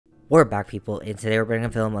We're back, people, and today we're bringing a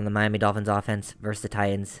film on the Miami Dolphins offense versus the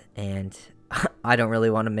Titans, and I don't really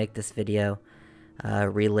want to make this video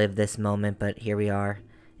relive this moment, but here we are.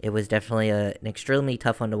 It was definitely an extremely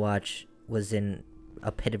tough one to watch. Was in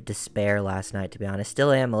a pit of despair last night, to be honest.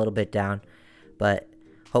 Still am a little bit down, but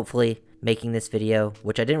hopefully making this video,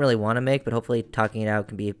 which I didn't really want to make, but hopefully talking it out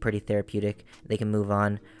can be pretty therapeutic. They can move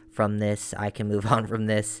on from this. I can move on from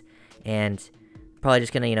this, and probably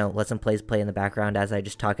just gonna, let some plays play in the background as I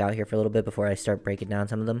just talk out here for a little bit before I start breaking down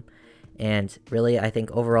some of them. And really, I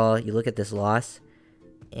think overall, you look at this loss,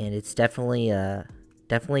 and it's definitely a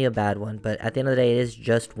bad one. But at the end of the day, it is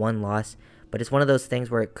just one loss. But it's one of those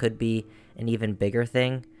things where it could be an even bigger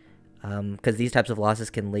thing, because these types of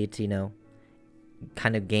losses can lead to,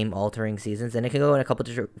 kind of game-altering seasons, and it can go in a couple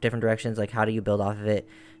different directions. Like, how do you build off of it?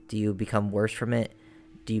 Do you become worse from it?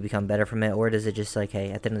 Do you become better from it? Or does it just like,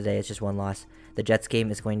 hey, at the end of the day, it's just one loss? The Jets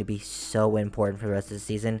game is going to be so important for the rest of the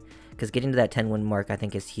season, because getting to that 10-win mark, I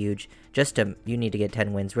think, is huge. You need to get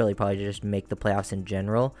 10 wins, really, probably to just make the playoffs in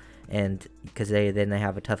general, and because then they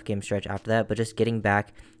have a tough game stretch after that. But just getting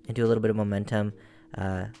back into a little bit of momentum,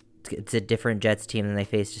 it's a different Jets team than they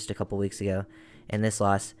faced just a couple weeks ago. And this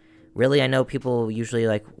loss, really, I know people usually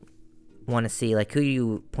want to see who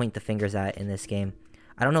you point the fingers at in this game.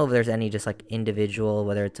 I don't know if there's any just individual,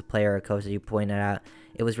 whether it's a player or a coach that you pointed out.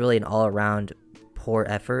 It was really an all-around poor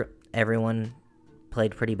effort. Everyone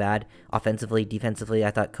played pretty bad. Offensively, defensively,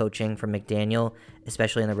 I thought coaching from McDaniel,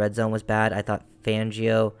 especially in the red zone, was bad. I thought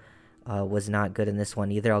Fangio was not good in this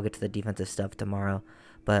one either. I'll get to the defensive stuff tomorrow.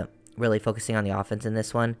 But really focusing on the offense in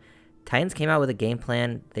this one, Titans came out with a game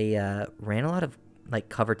plan. They ran a lot of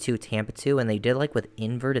cover 2, Tampa 2, and they did with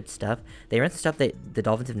inverted stuff. They ran stuff that the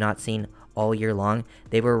Dolphins have not seen all year long.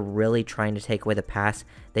 They were really trying to take away the pass.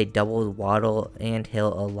 They doubled Waddle and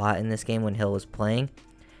Hill a lot in this game when Hill was playing.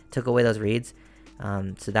 Took away those reads.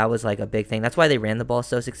 So that was a big thing. That's why they ran the ball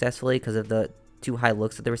so successfully, because of the 2 high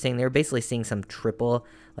looks that they were seeing. They were basically seeing some triple,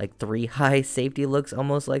 3 high safety looks,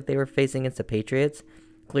 almost like they were facing against the Patriots.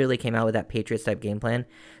 Clearly came out with that Patriots type game plan.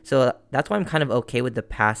 So that's why I'm kind of okay with the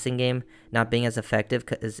passing game not being as effective,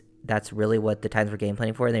 because that's really what the Titans were game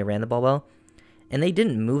planning for, and they ran the ball well. And they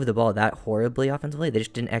didn't move the ball that horribly offensively. They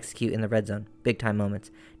just didn't execute in the red zone. Big time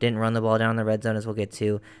moments. Didn't run the ball down in the red zone, as we'll get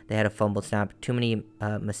to. They had a fumbled snap. Too many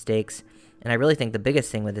mistakes. And I really think the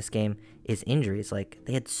biggest thing with this game is injuries.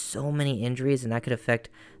 They had so many injuries, and that could affect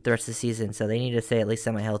the rest of the season. So they need to stay at least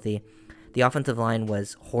semi-healthy. The offensive line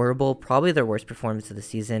was horrible. Probably their worst performance of the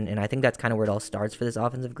season. And I think that's kind of where it all starts for this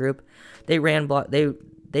offensive group. They did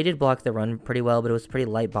block the run pretty well, but it was pretty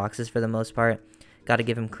light boxes for the most part. Got to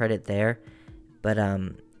give them credit there. But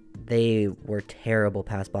they were terrible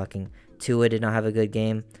pass blocking. Tua did not have a good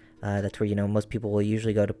game. That's where, most people will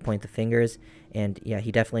usually go to point the fingers. And, yeah,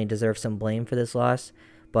 he definitely deserves some blame for this loss.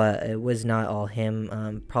 But it was not all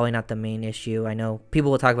him. Probably not the main issue. I know people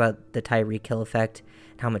will talk about the Tyreek Hill effect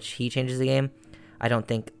and how much he changes the game. I don't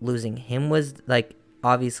think losing him was,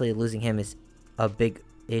 obviously losing him is a big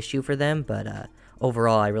issue for them. But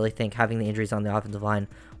overall, I really think having the injuries on the offensive line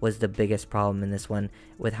was the biggest problem in this one,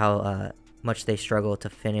 with how much they struggled to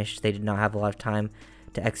finish. They did not have a lot of time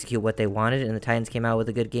to execute what they wanted, and the Titans came out with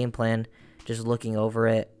a good game plan, just looking over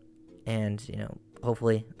it, and,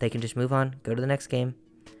 hopefully they can just move on, go to the next game,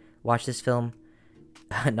 watch this film,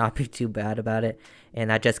 not be too bad about it. And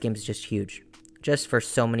that Jets game is just huge, just for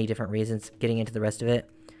so many different reasons, getting into the rest of it,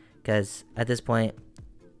 because at this point,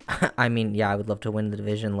 I mean, yeah, I would love to win the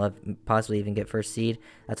division, possibly even get first seed.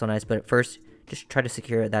 That's all nice, but at first, just try to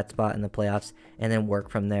secure that spot in the playoffs and then work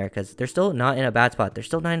from there, because they're still not in a bad spot. They're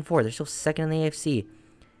still 9-4. They're still second in the AFC.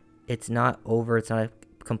 It's not over. It's not a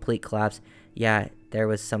complete collapse. Yeah, there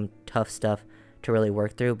was some tough stuff to really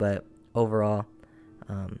work through, but overall,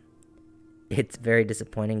 it's very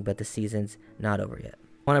disappointing, but the season's not over yet.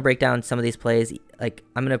 I want to break down some of these plays. I'm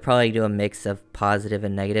going to probably do a mix of positive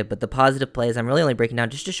and negative, but the positive plays I'm really only breaking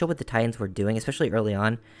down just to show what the Titans were doing, especially early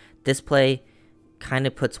on. This play kind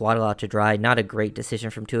of puts Waddle out to dry. Not a great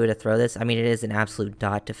decision from Tua to throw this. I mean, it is an absolute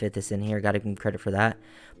dot to fit this in here. Got to give him credit for that.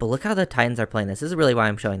 But look how the Titans are playing this. This is really why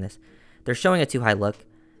I'm showing this. They're showing a too high look.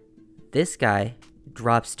 This guy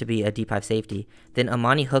drops to be a deep 5 safety. Then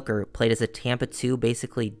Amani Hooker played as a Tampa 2,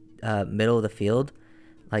 basically middle of the field.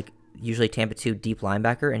 Usually Tampa 2 deep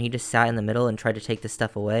linebacker. And he just sat in the middle and tried to take this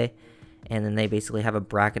stuff away. And then they basically have a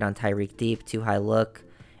bracket on Tyreek deep, too high look.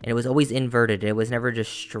 And it was always inverted. It was never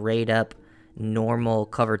just straight up normal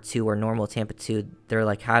cover 2 or normal Tampa 2. They're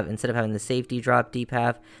instead of having the safety drop deep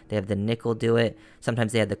half, they have the nickel do it.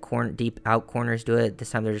 Sometimes they had the deep out corners do it. This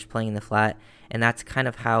time they're just playing in the flat, and that's kind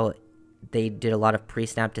of how they did a lot of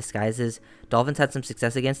pre-snap disguises. Dolphins had some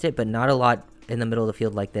success against it, but not a lot in the middle of the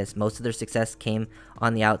field like this. Most of their success came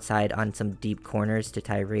on the outside on some deep corners to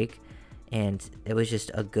Tyreek, and it was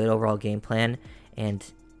just a good overall game plan. And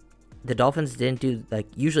the Dolphins didn't do, like,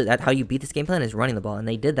 usually that's how you beat this game plan is running the ball, and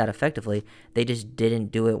they did that effectively. They just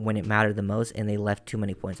didn't do it when it mattered the most, and they left too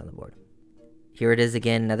many points on the board. Here it is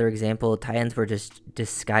again, another example. Titans were just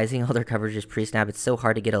disguising all their coverages pre-snap. It's so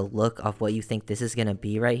hard to get a look off what you think this is going to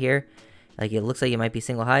be right here. Like, it looks like it might be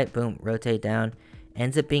single high. Boom, rotate down.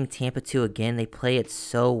 Ends up being Tampa 2 again. They play it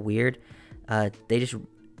so weird.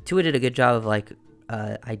 Tua did a good job of, like,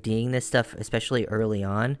 IDing this stuff, especially early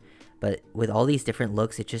on. But with all these different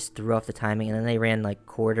looks, it just threw off the timing. And then they ran, like,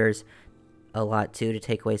 quarters a lot, too, to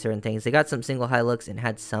take away certain things. They got some single high looks and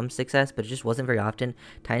had some success, but it just wasn't very often.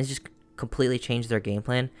 Titans just completely changed their game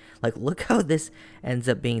plan. Like, look how this ends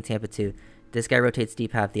up being Tampa 2. This guy rotates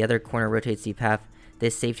deep half. The other corner rotates deep half.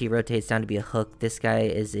 This safety rotates down to be a hook. This guy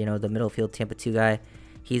is, the middle field Tampa 2 guy.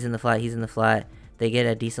 He's in the flat. He's in the flat. They get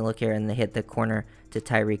a decent look here, and they hit the corner to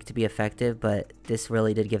Tyreek to be effective, but this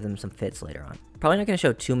really did give them some fits later on. Probably not going to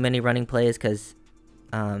show too many running plays because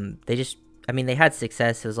they had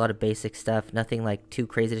success. It was a lot of basic stuff. Nothing, like, too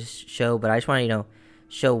crazy to show, but I just want to,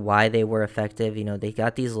 show why they were effective. They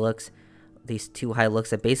got these looks, these 2 high looks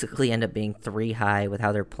that basically end up being 3 high with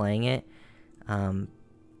how they're playing it.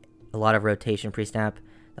 A lot of rotation pre-snap.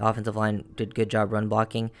 The offensive line did good job run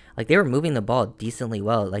blocking. Like, they were moving the ball decently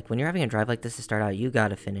well. Like, when you're having a drive like this to start out, you got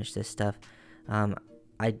to finish this stuff.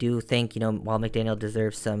 I do think, while McDaniel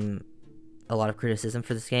deserves a lot of criticism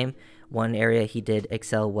for this game, one area he did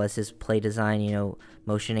excel was his play design,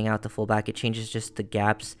 motioning out the fullback. It changes just the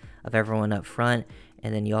gaps of everyone up front,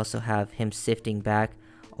 and then you also have him sifting back.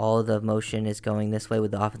 All the motion is going this way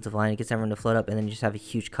with the offensive line. It gets everyone to float up, and then you just have a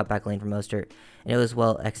huge cutback lane for Mostert. And it was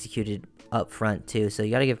well executed up front, too, so you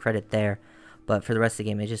got to give credit there. But for the rest of the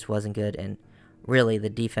game, it just wasn't good. And really, the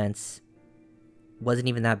defense wasn't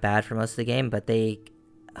even that bad for most of the game, but the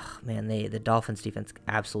Dolphins defense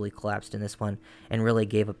absolutely collapsed in this one and really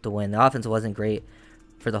gave up the win. The offense wasn't great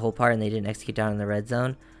for the whole part, and they didn't execute down in the red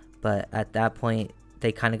zone. But at that point,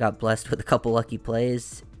 they kind of got blessed with a couple lucky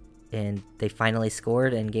plays, and they finally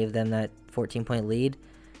scored and gave them that 14-point lead,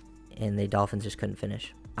 and the Dolphins just couldn't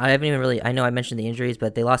finish. I know I mentioned the injuries,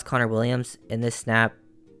 but they lost Connor Williams in this snap.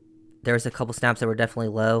 There was a couple snaps that were definitely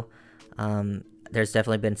low. There's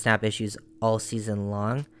definitely been snap issues all season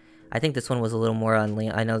long. I think this one was a little more on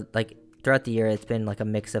Liam. I know, like, throughout the year, it's been like a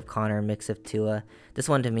mix of Connor, a mix of Tua. This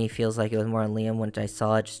one, to me, feels like it was more on Liam when I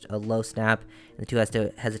saw it, just a low snap, and the Tua has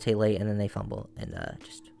to hesitate late, and then they fumble. And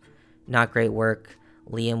just not great work.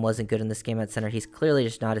 Liam wasn't good in this game at center. He's clearly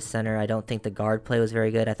just not a center. I don't think the guard play was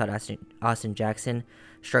very good. I thought Austin Jackson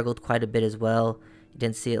struggled quite a bit as well. You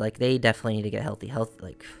didn't see it. Like, they definitely need to get healthy.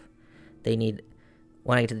 They need,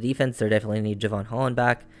 when I get to the defense, they definitely need Javon Holland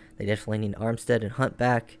back. They definitely need Armstead and Hunt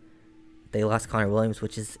back. They lost Connor Williams,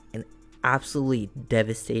 which is an absolutely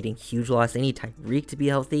devastating, huge loss. They need Tyreek to be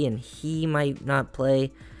healthy, and he might not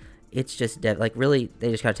play. It's just, really, they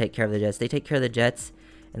just got to take care of the Jets. They take care of the Jets,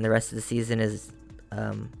 and the rest of the season is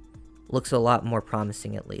looks a lot more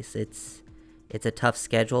promising, at least. It's a tough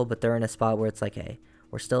schedule, but they're in a spot where it's like, hey,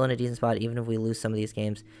 we're still in a decent spot, even if we lose some of these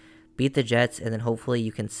games. Beat the Jets, and then hopefully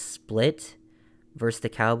you can split versus the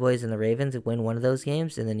Cowboys and the Ravens and win one of those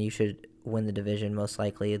games, and then you should win the division. Most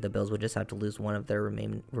likely the Bills would just have to lose one of their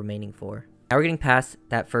remaining 4. Now we're getting past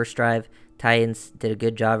that first drive. Titans did a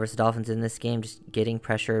good job versus Dolphins in this game, just getting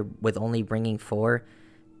pressure with only bringing 4.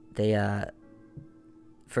 They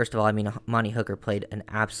first of all, Monty Hooker played an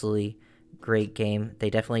absolutely great game. They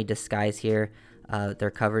definitely disguise here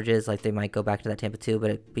their coverages, like they might go back to that Tampa 2,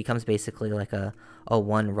 but it becomes basically like a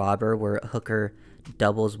one robber where Hooker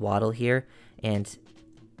doubles Waddle here, and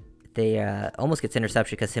they almost gets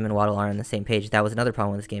interception because him and Waddle aren't on the same page. That was another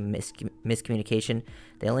problem with this game, miscommunication.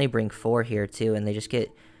 They only bring 4 here too, and they just get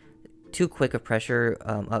too quick of pressure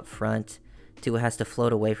up front. Tua has to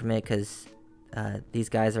float away from it because these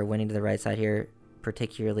guys are winning to the right side here,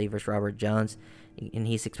 particularly versus Robert Jones. And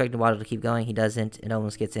he's expecting Waddle to keep going. He doesn't. It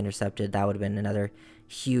almost gets intercepted. That would have been another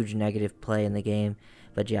huge negative play in the game.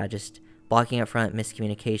 But yeah, just blocking up front,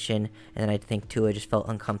 miscommunication, and then I think Tua just felt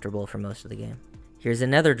uncomfortable for most of the game. Here's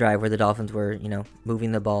another drive where the Dolphins were,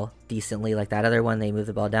 moving the ball decently. Like that other one, they moved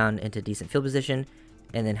the ball down into decent field position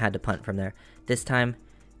and then had to punt from there. This time,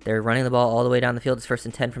 they're running the ball all the way down the field. It's 1st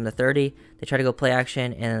and 10 from the 30. They try to go play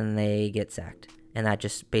action, and they get sacked. And that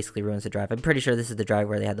just basically ruins the drive. I'm pretty sure this is the drive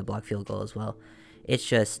where they had the blocked field goal as well. It's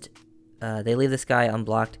just, they leave this guy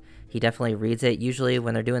unblocked. He definitely reads it. Usually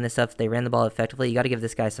when they're doing this stuff, they ran the ball effectively. You got to give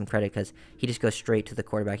this guy some credit because he just goes straight to the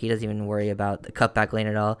quarterback. He doesn't even worry about the cutback lane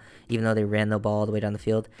at all, even though they ran the ball all the way down the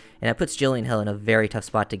field. And that puts Julian Hill in a very tough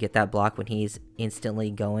spot to get that block when he's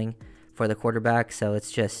instantly going for the quarterback. So it's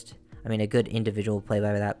just, I mean, a good individual play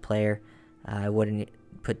by that player. I wouldn't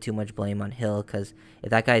put too much blame on Hill because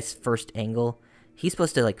if that guy's first angle, he's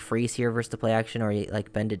supposed to like freeze here versus the play action or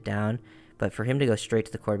like bend it down. But for him to go straight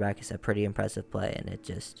to the quarterback is a pretty impressive play, and it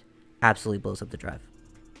just absolutely blows up the drive.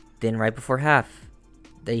 Then right before half,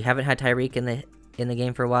 they haven't had Tyreek in the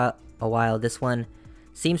game for a while. This one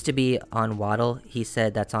seems to be on Waddle. He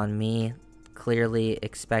said that's on me, clearly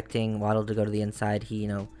expecting Waddle to go to the inside. He,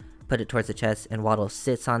 put it towards the chest, and Waddle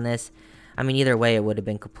sits on this. I mean, either way, it would have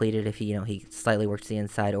been completed if he slightly works the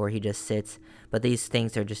inside or he just sits. But these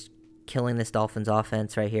things are just killing this Dolphins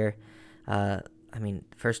offense right here. I mean,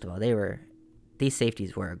 first of all, these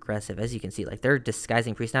safeties were aggressive, as you can see. Like, they're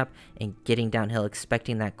disguising pre-snap and getting downhill,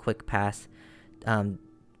 expecting that quick pass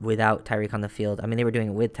without Tyreek on the field. I mean, they were doing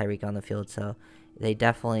it with Tyreek on the field, so they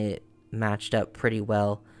definitely matched up pretty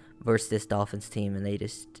well versus this Dolphins team, and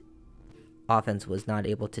offense was not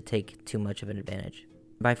able to take too much of an advantage.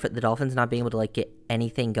 By the Dolphins not being able to, like, get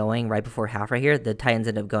anything going right before half right here, the Titans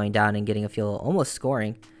end up going down and getting a field goal, almost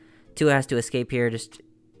scoring. Tua has to escape here, just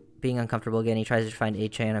being uncomfortable again. He tries to find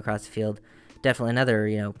Achane across the field. Definitely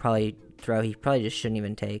another, probably throw he probably just shouldn't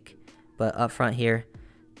even take. But up front here,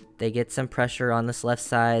 they get some pressure on this left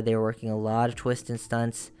side. They were working a lot of twists and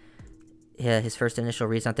stunts. Yeah, his first initial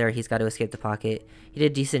read's not there. He's got to escape the pocket. He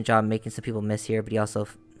did a decent job making some people miss here, but he also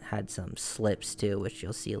had some slips too, which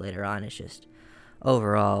you'll see later on. It's just,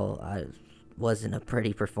 overall, wasn't a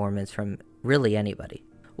pretty performance from really anybody.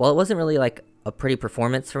 While it wasn't really like a pretty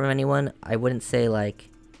performance from anyone, I wouldn't say like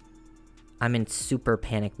I'm in super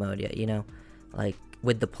panic mode yet, like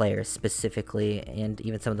with the players specifically, and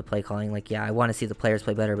even some of the play calling. Like, yeah, I want to see the players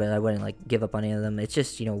play better, but I wouldn't like give up on any of them. It's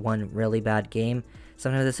just, one really bad game.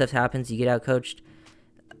 Sometimes this stuff happens. You get out coached.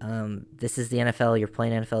 This is the NFL. You're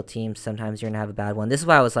playing NFL teams. Sometimes you're gonna have a bad one. This is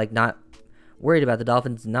why I was like not worried about the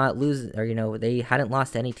Dolphins not losing, or they hadn't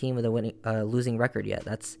lost to any team with a losing record yet.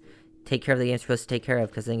 That's take care of the game you're supposed to take care of,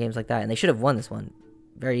 because in games like that, and they should have won this one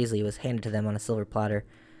very easily. It was handed to them on a silver platter.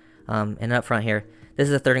 And up front here, this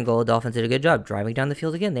is a 3rd and goal. The Dolphins did a good job driving down the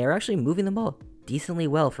field again. They are actually moving the ball decently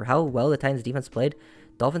well for how well the Titans defense played.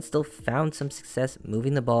 Dolphins still found some success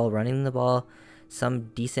moving the ball, running the ball,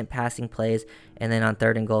 some decent passing plays, and then on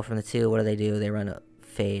 3rd and goal from the 2, what do? They run a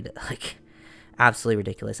fade. Like, absolutely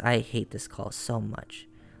ridiculous. I hate this call so much.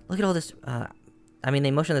 Look at all this. I mean,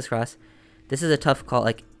 they motion this cross. This is a tough call.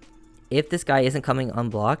 Like, if this guy isn't coming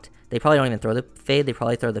unblocked, they probably don't even throw the fade. They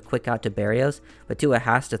probably throw the quick out to Barrios. But Tua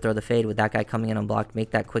has to throw the fade with that guy coming in unblocked,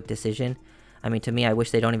 make that quick decision. I mean, to me, I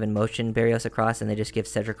wish they don't even motion Barrios across and they just give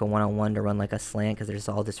Cedric a one-on-one to run like a slant, because there's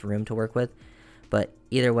all this room to work with. But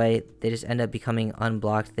either way, they just end up becoming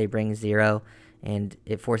unblocked. They bring 0, and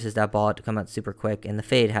it forces that ball to come out super quick. And the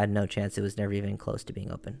fade had no chance. It was never even close to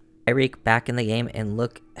being open. Tyreek back in the game, and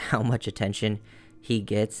look how much attention he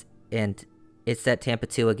gets. And it's that Tampa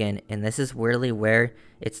 2 again, and this is really where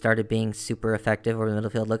it started being super effective over the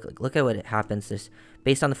middle field. Look at what happens. Just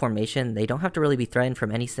based on the formation, they don't have to really be threatened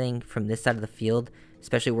from anything from this side of the field,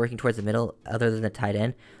 especially working towards the middle, other than the tight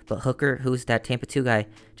end. But Hooker, who's that Tampa 2 guy,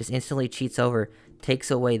 just instantly cheats over,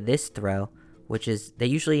 takes away this throw, which is, he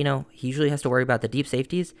usually has to worry about the deep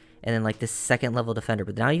safeties and then like this 2nd level defender.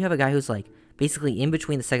 But now you have a guy who's like basically in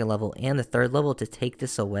between the 2nd level and the 3rd level to take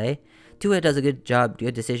this away. Tua does a good job,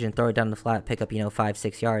 good decision, throw it down the flat, pick up,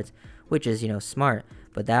 5-6 yards, which is, smart.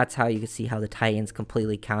 But that's how you can see how the Titans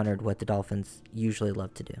completely countered what the Dolphins usually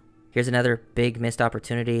love to do. Here's another big missed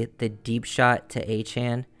opportunity, the deep shot to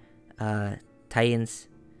Achane. Titans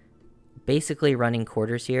basically running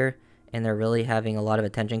quarters here, and they're really having a lot of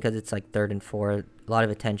attention because it's like 3rd and 4. A lot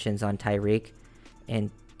of attention's on Tyreek,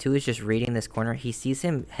 and Tua is just reading this corner. He sees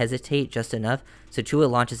him hesitate just enough, so Tua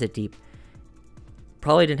launches it deep.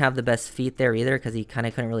 Probably didn't have the best feet there either, because he kind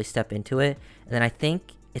of couldn't really step into it. And then I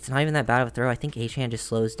think it's not even that bad of a throw. I think Achane just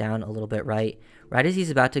slows down a little bit right as he's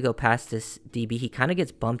about to go past this DB. He kind of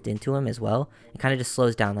gets bumped into him as well, and kind of just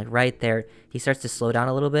slows down. Like right there, he starts to slow down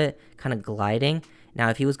a little bit, kind of gliding. Now,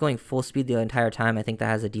 if he was going full speed the entire time, I think that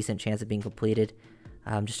has a decent chance of being completed.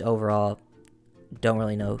 Just overall, don't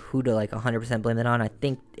really know who to like 100% blame it on. I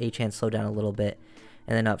think Achane slowed down a little bit.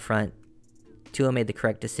 And then up front, Tua made the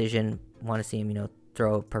correct decision. Want to see him,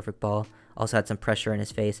 throw a perfect ball. Also had some pressure in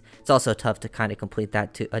his face. It's also tough to kind of complete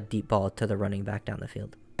that to a deep ball to the running back down the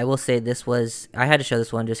field. I will say I had to show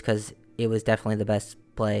this one just because it was definitely the best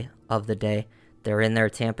play of the day. They're in their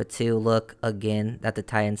Tampa 2 look again that the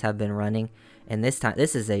Titans have been running. And this time,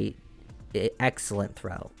 this is a excellent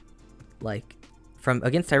throw. Like, from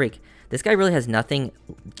against Tyreek. This guy really has nothing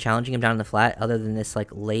challenging him down in the flat other than this, like,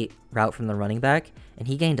 late route from the running back. And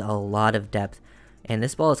he gained a lot of depth. And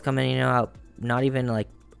this ball is coming, out not even, like,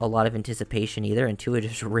 a lot of anticipation either. And Tua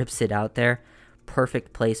just rips it out there.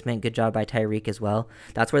 Perfect placement. Good job by Tyreek as well.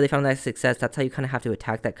 That's where they found that success. That's how you kind of have to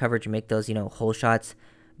attack that coverage and make those, hole shots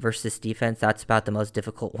versus defense. That's about the most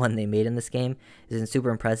difficult one they made in this game. Isn't super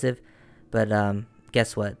impressive. But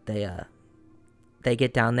guess what? They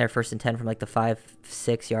get down there 1st and 10 from like the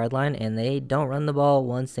 5-6 yard line, and they don't run the ball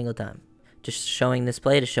one single time. Just showing this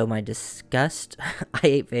play to show my disgust. I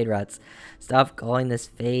hate fade routes. Stop calling this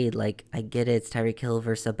fade. Like, I get it. It's Tyreek Hill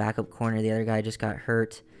versus a backup corner. The other guy just got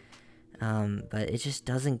hurt. But it just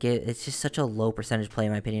doesn't get, it's just such a low percentage play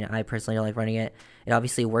in my opinion. I personally don't like running it. It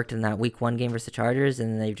obviously worked in that week 1 game versus the Chargers,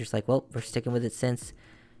 and they're just like, well, we're sticking with it since.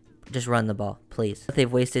 Just run the ball, please.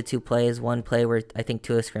 They've wasted 2 plays. One play where I think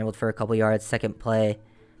Tua scrambled for a couple yards. Second play,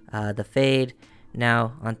 the fade.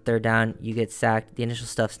 Now, on 3rd down, you get sacked. The initial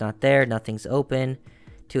stuff's not there. Nothing's open.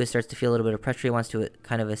 Tua starts to feel a little bit of pressure. He wants to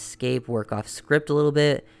kind of escape, work off script a little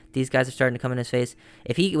bit. These guys are starting to come in his face.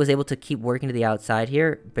 If he was able to keep working to the outside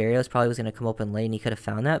here, Berrios probably was going to come open late, and he could have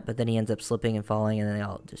found that. But then he ends up slipping and falling, and then they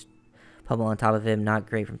all just pummel on top of him. Not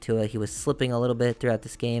great from Tua. He was slipping a little bit throughout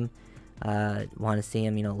this game. Want to see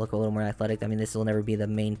him, look a little more athletic. I mean, this will never be the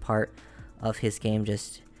main part of his game.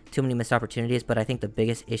 Just too many missed opportunities. But I think the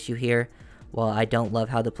biggest issue here, while I don't love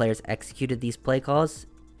how the players executed these play calls,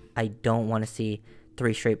 I don't want to see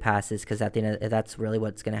 3 straight passes, because at the end, that's really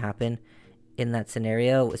what's going to happen in that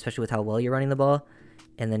scenario, especially with how well you're running the ball.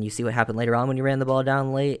 And then you see what happened later on when you ran the ball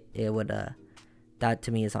down late. It would, that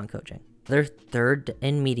to me is on coaching. They're 3rd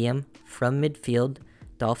and medium from midfield.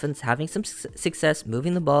 Dolphins having some success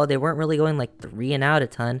moving the ball. They weren't really going like 3 and out a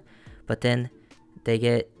ton, but then they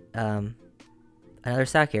get another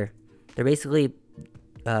sack here. They're basically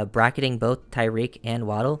bracketing both Tyreek and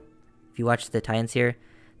Waddle. If you watch the Titans here,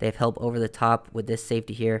 they have help over the top with this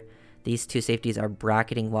safety here. These 2 safeties are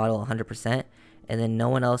bracketing Waddle 100%, and then no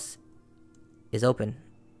one else is open.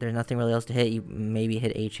 There's nothing really else to hit. You maybe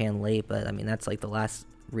hit Achane late, but I mean, that's like the last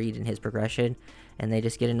read in his progression. And they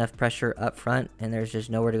just get enough pressure up front, and there's just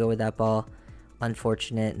nowhere to go with that ball.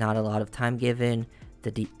 Unfortunate, not a lot of time given.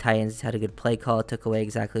 The Titans had a good play call, took away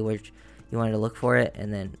exactly what you wanted to look for it,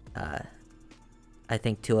 and then I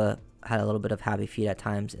think Tua had a little bit of happy feet at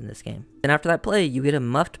times in this game. And after that play, you get a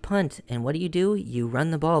muffed punt, and what do? You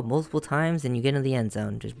run the ball multiple times, and you get into the end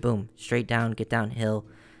zone. Just boom, straight down, get downhill,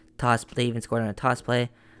 toss. They even scored on a toss play.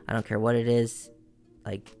 I don't care what it is.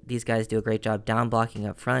 Like, these guys do a great job down blocking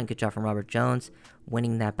up front. Good job from Robert Jones.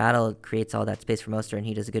 Winning that battle creates all that space for Mostert, and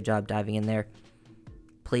he does a good job diving in there.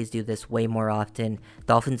 Please do this way more often.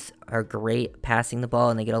 Dolphins are great passing the ball,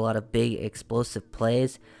 and they get a lot of big, explosive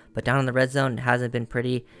plays. But down in the red zone, it hasn't been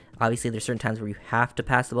pretty. Obviously, there's certain times where you have to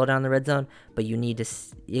pass the ball down in the red zone, but you need to.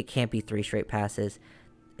 It can't be 3 straight passes.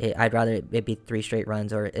 I'd rather it be 3 straight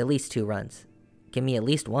runs, or at least 2 runs. Give me at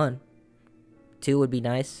least 1. 2 would be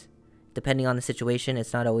nice. Depending on the situation,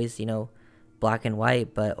 it's not always, black and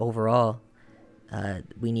white, but overall,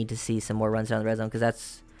 we need to see some more runs down the red zone, because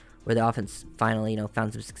that's where the offense finally,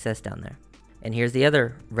 found some success down there. And here's the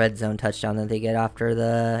other red zone touchdown that they get after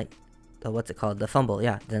the what's it called? The fumble,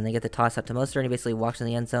 yeah. Then they get the toss up to Mostert, and he basically walks in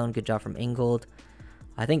the end zone. Good job from Ingold.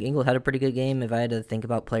 I think Ingold had a pretty good game. If I had to think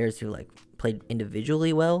about players who, played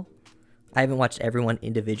individually well, I haven't watched everyone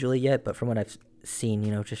individually yet, but from what I've seen,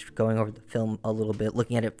 just going over the film a little bit,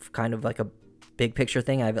 looking at it kind of like a big picture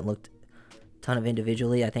thing, I haven't looked a ton of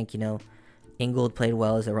individually. I think, Ingold played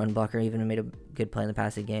well as a run blocker, even made a good play in the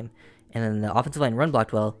passing game. And then the offensive line run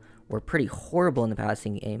blocked well, were pretty horrible in the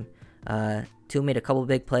passing game. Tua made a couple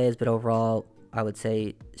big plays, but overall, I would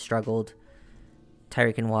say struggled.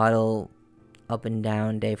 Tyreek and Waddle, up and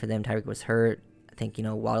down day for them. Tyreek was hurt. I think,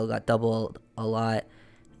 Waddle got doubled a lot.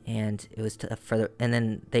 And it was further, and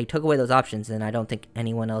then they took away those options, and I don't think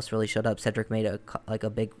anyone else really showed up. Cedric made a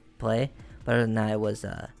big play, but other than that, it was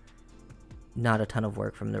not a ton of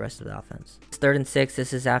work from the rest of the offense. It's 3rd and 6.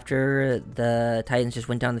 This is after the Titans just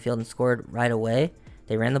went down the field and scored right away.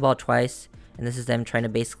 They ran the ball twice, and this is them trying to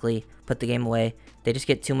basically put the game away. They just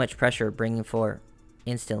get too much pressure, bringing 4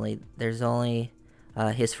 instantly. There's only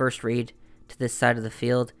his first read to this side of the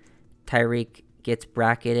field. Tyreek gets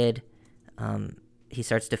bracketed. He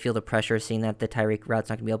starts to feel the pressure, seeing that the Tyreek route's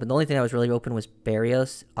not going to be open. The only thing that was really open was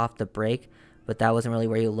Berrios off the break, but that wasn't really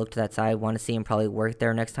where you looked to that side. Want to see him probably work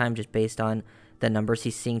there next time, just based on the numbers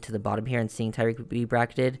he's seeing to the bottom here and seeing Tyreek be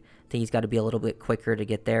bracketed. I think he's got to be a little bit quicker to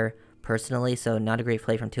get there, personally, so not a great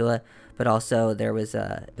play from Tua, but also there was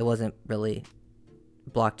it wasn't really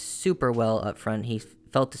blocked super well up front. He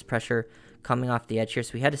felt this pressure coming off the edge here,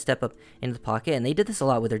 so he had to step up into the pocket, and they did this a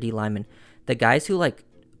lot with their D linemen. The guys who like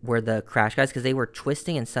were the crash guys, because they were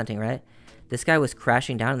twisting and stunting, right? This guy was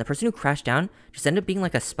crashing down, and the person who crashed down just ended up being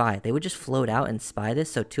like a spy. They would just float out and spy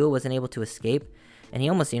this, so Tua wasn't able to escape, and he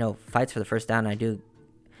almost, fights for the first down.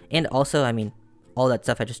 And also, I mean, all that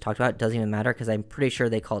stuff I just talked about doesn't even matter, because I'm pretty sure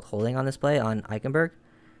they called holding on this play on Eichenberg,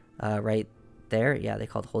 right there. Yeah, they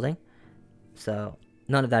called holding, so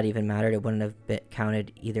none of that even mattered. It wouldn't have been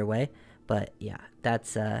counted either way. But yeah,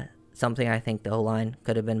 that's something I think the O-line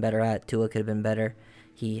could have been better at. Tua could have been better.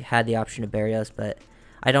 He had the option to bury us, but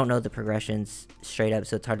I don't know the progressions straight up,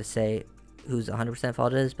 so it's hard to say whose 100%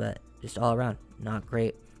 fault it is, but just all around, not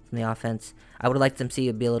great from the offense. I would have liked them to see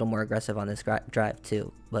it be a little more aggressive on this drive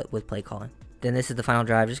too, but with play calling. Then this is the final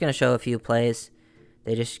drive. Just going to show a few plays.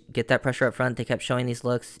 They just get that pressure up front. They kept showing these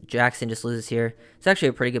looks. Jackson just loses here. It's actually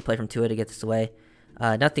a pretty good play from Tua to get this away.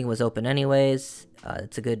 Nothing was open anyways.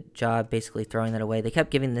 It's a good job basically throwing that away. They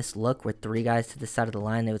kept giving this look where 3 guys to the side of the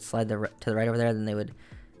line. They would slide to the right over there. Then they would,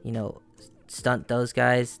 stunt those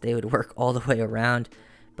guys. They would work all the way around.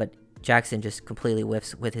 But Jackson just completely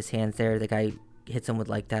whiffs with his hands there. The guy hits him with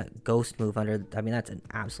like that ghost move under. I mean, that's an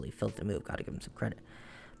absolutely filthy move. Got to give him some credit.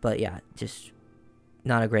 But yeah, just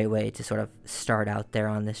not a great way to sort of start out there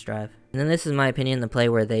on this drive. And then this is my opinion, the play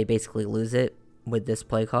where they basically lose it with this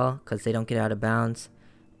play call because they don't get out of bounds.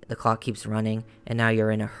 The clock keeps running, and now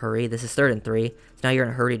you're in a hurry. This is 3rd and 3, so now you're in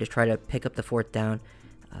a hurry to try to pick up the 4th down,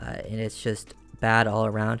 and it's just bad all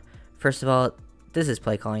around. First of all, this is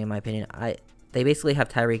play calling in my opinion. They basically have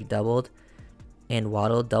Tyreek doubled and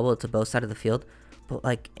Waddle doubled to both sides of the field,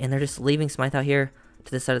 but and they're just leaving Smythe out here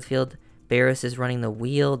to this side of the field. Barris is running the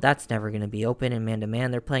wheel. That's never going to be open in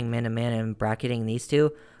man-to-man. They're playing man-to-man and bracketing these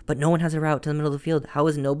two, but no one has a route to the middle of the field. How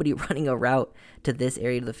is nobody running a route to this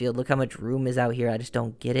area of the field? Look how much room is out here. I just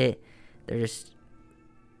don't get it. They're just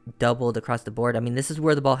doubled across the board. I mean, this is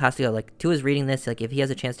where the ball has to go. Tua's reading this. If he has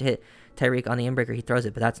a chance to hit Tyreek on the inbreaker, he throws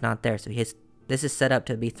it, but that's not there. So this is set up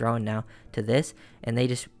to be thrown now to this, and they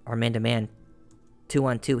just are man-to-man.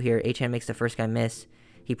 2-on-2 here. H-Hand makes the first guy miss.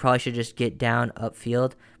 He probably should just get down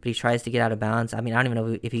upfield, but he tries to get out of bounds. I mean, I don't even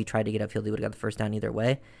know if he tried to get upfield, he would have got the first down either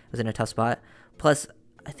way. It was in a tough spot. Plus,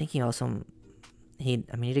 I think he did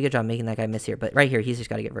a good job making that guy miss here. But right here, he's just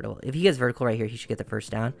got to get vertical. If he gets vertical right here, he should get the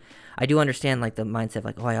first down. I do understand, the mindset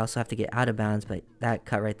of, I also have to get out of bounds, but that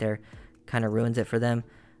cut right there kind of ruins it for them.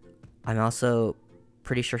 I'm also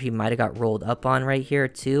pretty sure he might have got rolled up on right here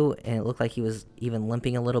too, and it looked like he was even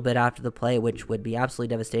limping a little bit after the play, which would be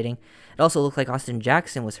absolutely devastating. It also looked like Austin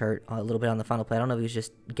Jackson was hurt a little bit on the final play. I don't know if he was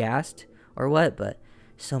just gassed or what, but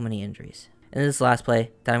so many injuries. And this last play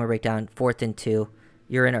that I'm going to break down, 4th and 2.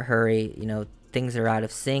 You're in a hurry, things are out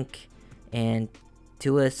of sync, and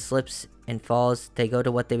Tua slips and falls. They go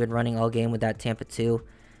to what they've been running all game with that Tampa 2.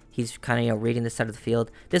 He's kind of, reading this side of the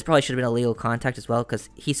field. This probably should have been a legal contact as well, because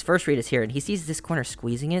his first read is here, and he sees this corner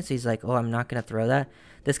squeezing it, so he's like, oh, I'm not going to throw that.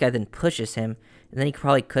 This guy then pushes him, and then he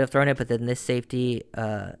probably could have thrown it, but then this safety,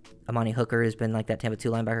 Amani Hooker, who's been like that Tampa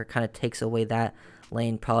 2 linebacker, kind of takes away that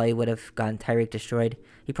lane. Probably would have gotten Tyreek destroyed.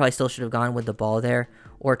 He probably still should have gone with the ball there,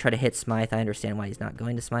 or try to hit Smythe. I understand why he's not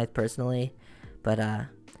going to Smythe personally, but, and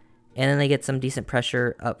then they get some decent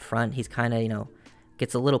pressure up front. He's kind of,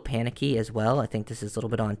 gets a little panicky as well. I think this is a little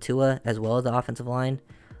bit on Tua as well as the offensive line.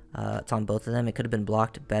 It's on both of them. It could have been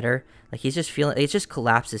blocked better. He's just feeling, it just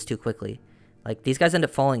collapses too quickly. These guys end up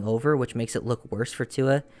falling over, which makes it look worse for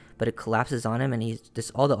Tua, but it collapses on him, and he's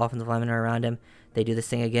just, all the offensive linemen are around him. They do this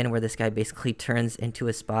thing again where this guy basically turns into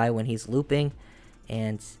a spy when he's looping,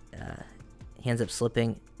 and he ends up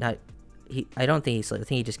slipping. I don't think he slipped. I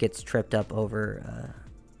think he just gets tripped up over,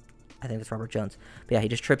 I think that's Robert Jones. But yeah, he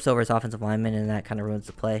just trips over his offensive lineman, and that kind of ruins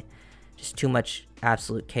the play. Just too much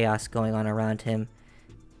absolute chaos going on around him.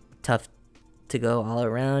 Tough to go all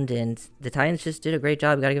around, and the Titans just did a great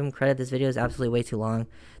job. Got to give them credit. This video is absolutely way too long.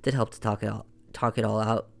 Did help to talk it all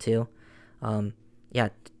out too. Yeah,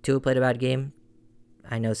 Tua played a bad game.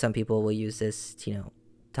 I know some people will use this to,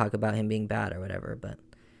 talk about him being bad or whatever,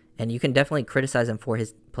 and you can definitely criticize him for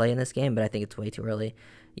his play in this game, but I think it's way too early.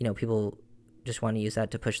 People just want to use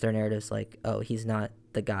that to push their narratives oh, he's not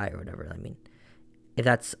the guy or whatever. I mean, if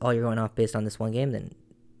that's all you're going off based on this one game, then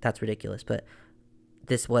that's ridiculous. But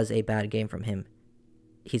this was a bad game from him.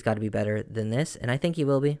 He's got to be better than this, and I think he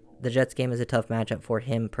will be. The Jets game is a tough matchup for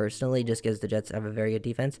him personally, just because the Jets have a very good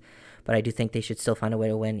defense, but I do think they should still find a way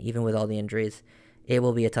to win, even with all the injuries. It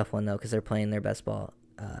will be a tough one, though, because they're playing their best ball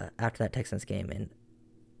after that Texans game, and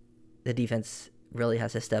the defense really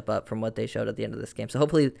has to step up from what they showed at the end of this game. So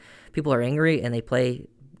hopefully people are angry and they play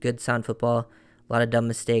good, sound football. A lot of dumb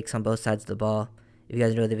mistakes on both sides of the ball. If you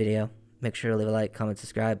guys enjoyed the video, make sure to leave a like, comment,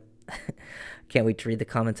 subscribe. Can't wait to read the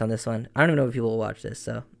comments on this one. I don't even know if people will watch this,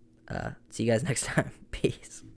 so see you guys next time. Peace.